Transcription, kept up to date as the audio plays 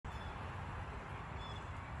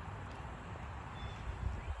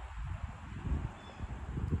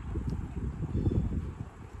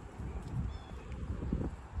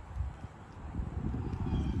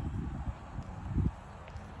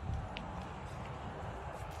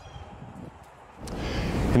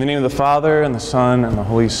In the name of the Father, and the Son, and the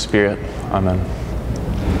Holy Spirit. Amen.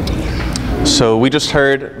 So we just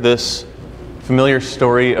heard this familiar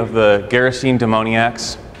story of the Gerasene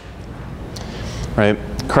demoniacs. Right?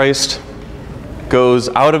 Christ goes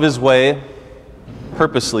out of his way,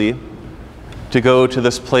 purposely, to go to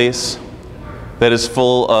this place that is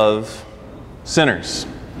full of sinners.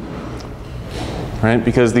 Right?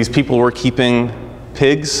 Because these people were keeping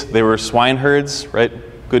pigs. They were swineherds, right?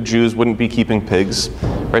 Good Jews wouldn't be keeping pigs.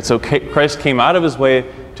 Right? So Christ came out of his way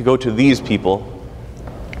to go to these people.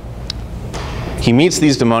 He meets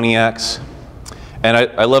these demoniacs, and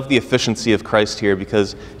I love the efficiency of Christ here,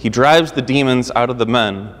 because he drives the demons out of the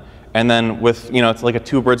men, and then with, it's like a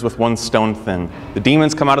two birds with one stone thing. The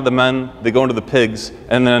demons come out of the men, they go into the pigs,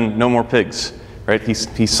 and then no more pigs. Right?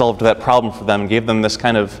 He solved that problem for them and gave them this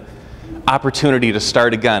kind of opportunity to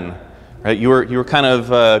start again. Right? You were kind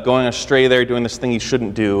of going astray there, doing this thing you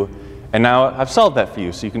shouldn't do, and now I've solved that for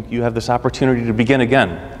you, so you have this opportunity to begin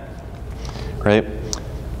again. Right?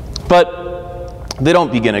 But they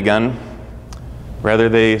don't begin again. Rather,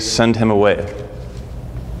 they send him away.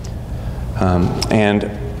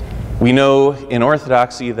 And we know in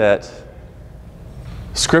orthodoxy that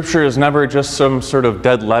Scripture is never just some sort of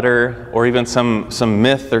dead letter or even some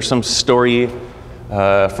myth or some story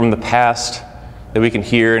from the past that we can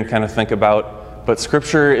hear and kind of think about. But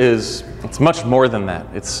Scripture it's much more than that.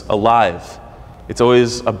 It's alive. It's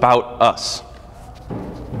always about us.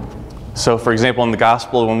 So, for example, in the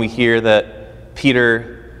Gospel, when we hear that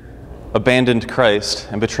Peter abandoned Christ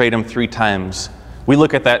and betrayed him 3 times, we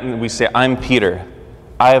look at that and we say, I'm Peter.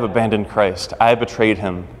 I have abandoned Christ. I have betrayed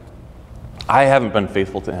him. I haven't been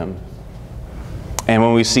faithful to him. And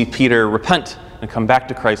when we see Peter repent and come back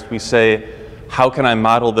to Christ, we say, how can I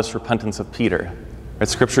model this repentance of Peter? Right?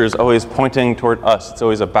 Scripture is always pointing toward us. It's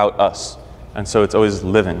always about us. And so it's always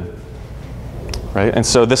living. Right? And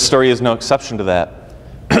so this story is no exception to that.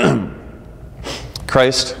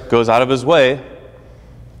 Christ goes out of his way,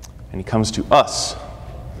 and he comes to us,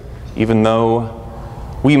 even though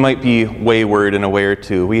we might be wayward in a way or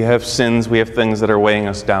two. We have sins, we have things that are weighing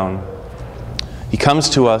us down. He comes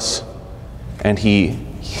to us, and he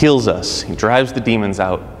heals us. He drives the demons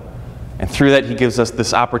out. And through that, he gives us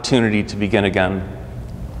this opportunity to begin again.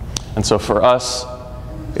 And so for us,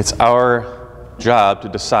 it's our job to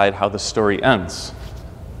decide how the story ends.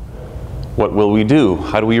 What will we do?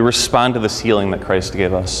 How do we respond to this healing that Christ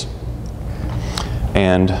gave us?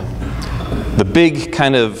 And the big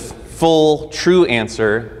kind of full, true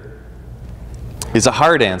answer is a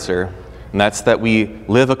hard answer, and that's that we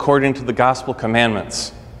live according to the gospel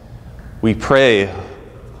commandments. We pray,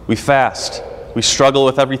 we fast, we struggle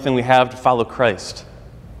with everything we have to follow Christ.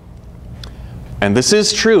 And this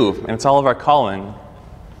is true, and it's all of our calling.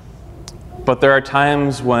 But there are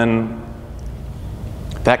times when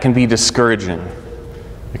that can be discouraging.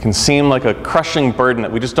 It can seem like a crushing burden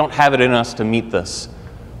that we just don't have it in us to meet this.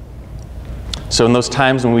 So in those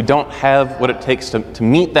times when we don't have what it takes to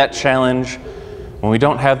meet that challenge, when we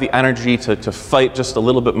don't have the energy to fight just a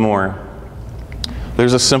little bit more,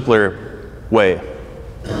 there's a simpler way.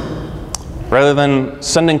 Rather than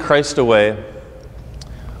sending Christ away,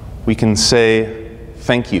 we can say,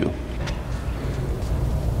 thank you.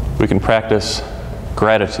 We can practice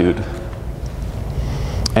gratitude.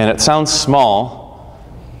 And it sounds small,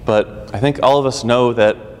 but I think all of us know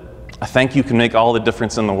that a thank you can make all the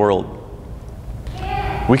difference in the world.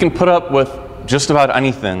 We can put up with just about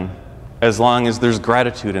anything as long as there's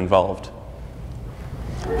gratitude involved.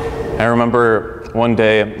 I remember one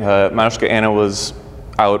day, Manushka Anna was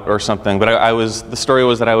out or something, but the story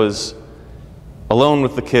was that I was alone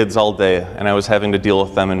with the kids all day, and I was having to deal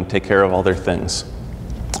with them and take care of all their things.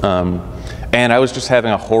 And I was just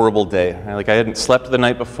having a horrible day. I hadn't slept the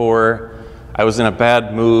night before. I was in a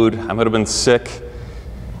bad mood. I might have been sick.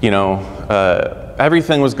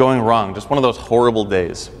 Everything was going wrong. Just one of those horrible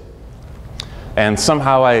days. And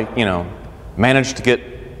somehow I, managed to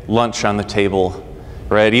get lunch on the table,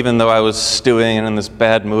 right? Even though I was stewing and in this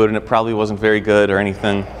bad mood, and it probably wasn't very good or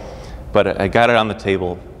anything, but I got it on the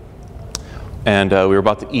table. And we were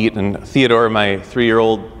about to eat, and Theodore, my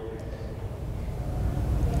 3-year-old,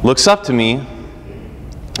 looks up to me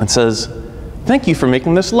and says, "Thank you for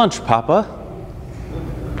making this lunch, Papa."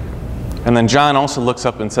 And then John also looks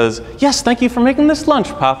up and says, "Yes, thank you for making this lunch,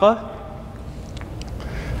 Papa."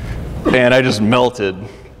 And I just melted.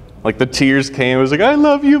 Like the tears came. I was like, "I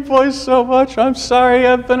love you boys so much. I'm sorry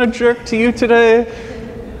I've been a jerk to you today."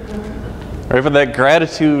 Right? But that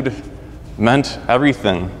gratitude meant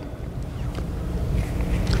everything.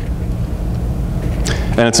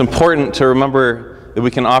 And it's important to remember that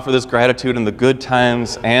we can offer this gratitude in the good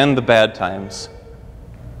times and the bad times.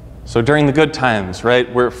 So during the good times,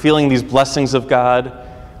 right, we're feeling these blessings of God.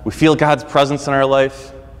 We feel God's presence in our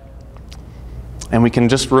life. And we can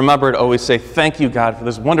just remember to always say, thank you, God, for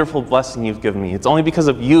this wonderful blessing you've given me. It's only because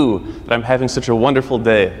of you that I'm having such a wonderful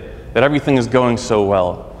day, that everything is going so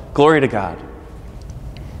well. Glory to God.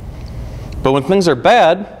 But when things are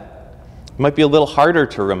bad, it might be a little harder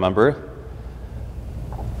to remember.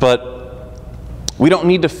 But we don't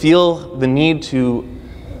need to feel the need to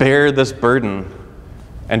bear this burden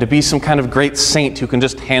and to be some kind of great saint who can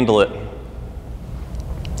just handle it.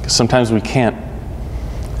 Because sometimes we can't.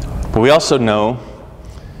 But we also know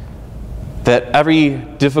that every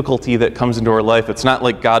difficulty that comes into our life, it's not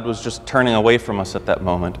like God was just turning away from us at that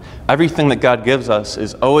moment. Everything that God gives us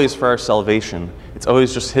is always for our salvation. It's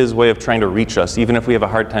always just His way of trying to reach us, even if we have a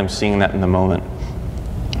hard time seeing that in the moment.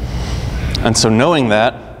 And so knowing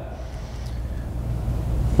that,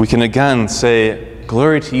 we can again say,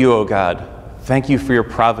 glory to you, O God. Thank you for your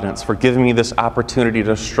providence, for giving me this opportunity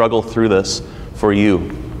to struggle through this for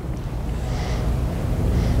you.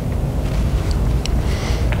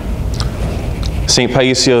 St.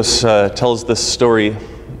 Paisios tells this story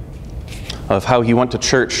of how he went to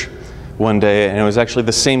church one day, and it was actually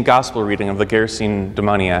the same gospel reading of the Gerasene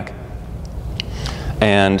demoniac.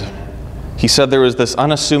 And he said there was this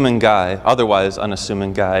unassuming guy, otherwise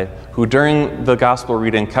unassuming guy, who during the gospel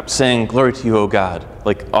reading kept saying, glory to you, O God,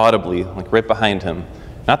 like audibly, like right behind him.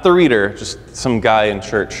 Not the reader, just some guy in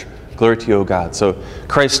church, glory to you, O God. So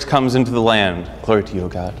Christ comes into the land, glory to you, O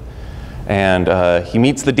God. And he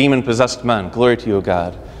meets the demon-possessed men, glory to you, O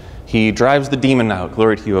God. He drives the demon out,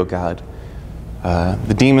 glory to you, O God.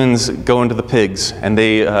 The demons go into the pigs, and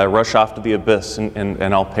they rush off to the abyss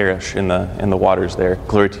and all perish in the waters there,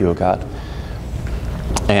 glory to you, O God.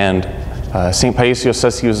 And St. Paisios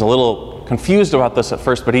says he was a little confused about this at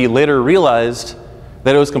first, but he later realized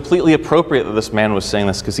that it was completely appropriate that this man was saying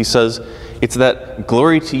this, because he says, it's that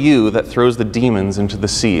glory to you that throws the demons into the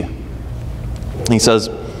sea. He says,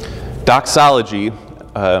 doxology, in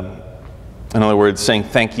other words, saying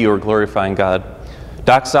thank you or glorifying God,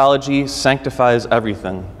 doxology sanctifies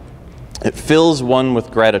everything. It fills one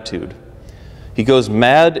with gratitude. He goes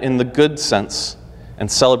mad in the good sense and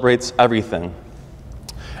celebrates everything.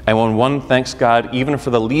 And when one thanks God even for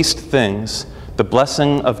the least things, the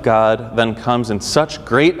blessing of God then comes in such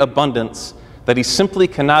great abundance that he simply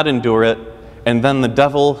cannot endure it, and then the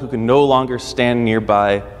devil, who can no longer stand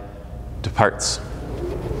nearby, departs.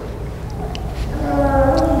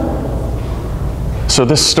 So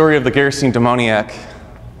this story of the Gerasene demoniac,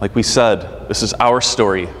 like we said, this is our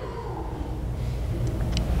story.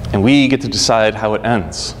 And we get to decide how it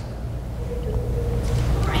ends.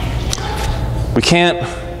 We can't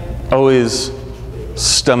always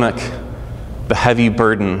stomach the heavy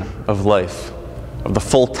burden of life, of the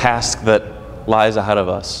full task that lies ahead of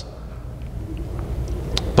us.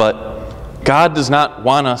 But God does not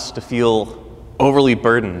want us to feel overly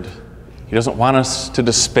burdened. He doesn't want us to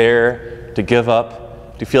despair, to give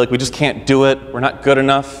up, to feel like we just can't do it, we're not good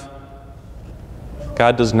enough.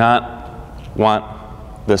 God does not want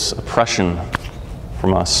this oppression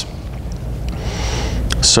from us.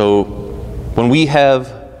 So when we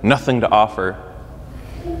have nothing to offer,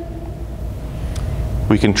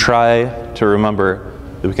 we can try to remember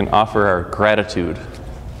that we can offer our gratitude.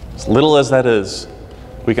 As little as that is,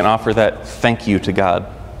 we can offer that thank you to God.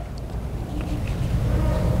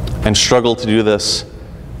 And struggle to do this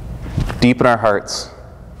deep in our hearts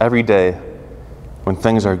every day when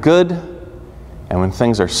things are good and when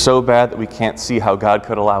things are so bad that we can't see how God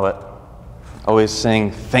could allow it. Always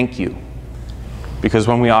saying thank you. Because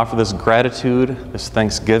when we offer this gratitude, this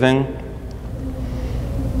thanksgiving,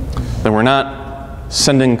 then we're not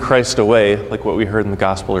sending Christ away like what we heard in the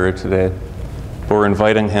gospel earlier today, but we're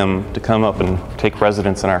inviting him to come up and take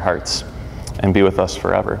residence in our hearts and be with us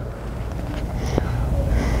forever.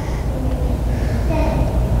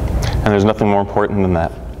 And there's nothing more important than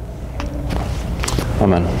that.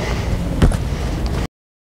 Amen.